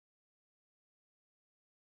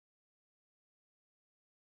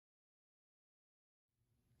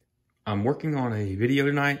I'm working on a video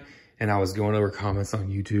tonight, and I was going over comments on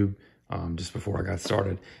YouTube just before I got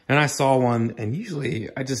started. And I saw one, and usually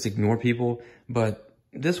I just ignore people, but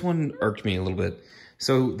this one irked me a little bit.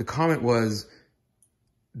 So the comment was,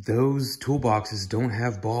 those toolboxes don't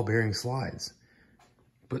have ball bearing slides.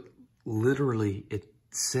 But literally it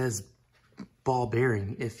says ball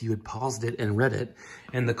bearing if you had paused it and read it.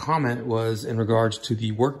 And the comment was in regards to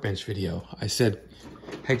the workbench video. I said,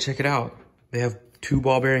 hey, check it out. They have 2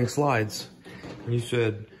 ball bearing slides. And you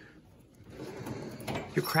said,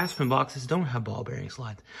 your Craftsman boxes don't have ball bearing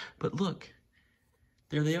slides. But look,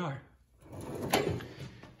 there they are.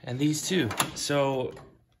 And these too. So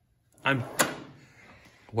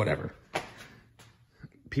whatever.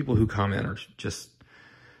 People who comment are just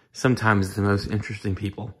sometimes the most interesting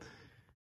people.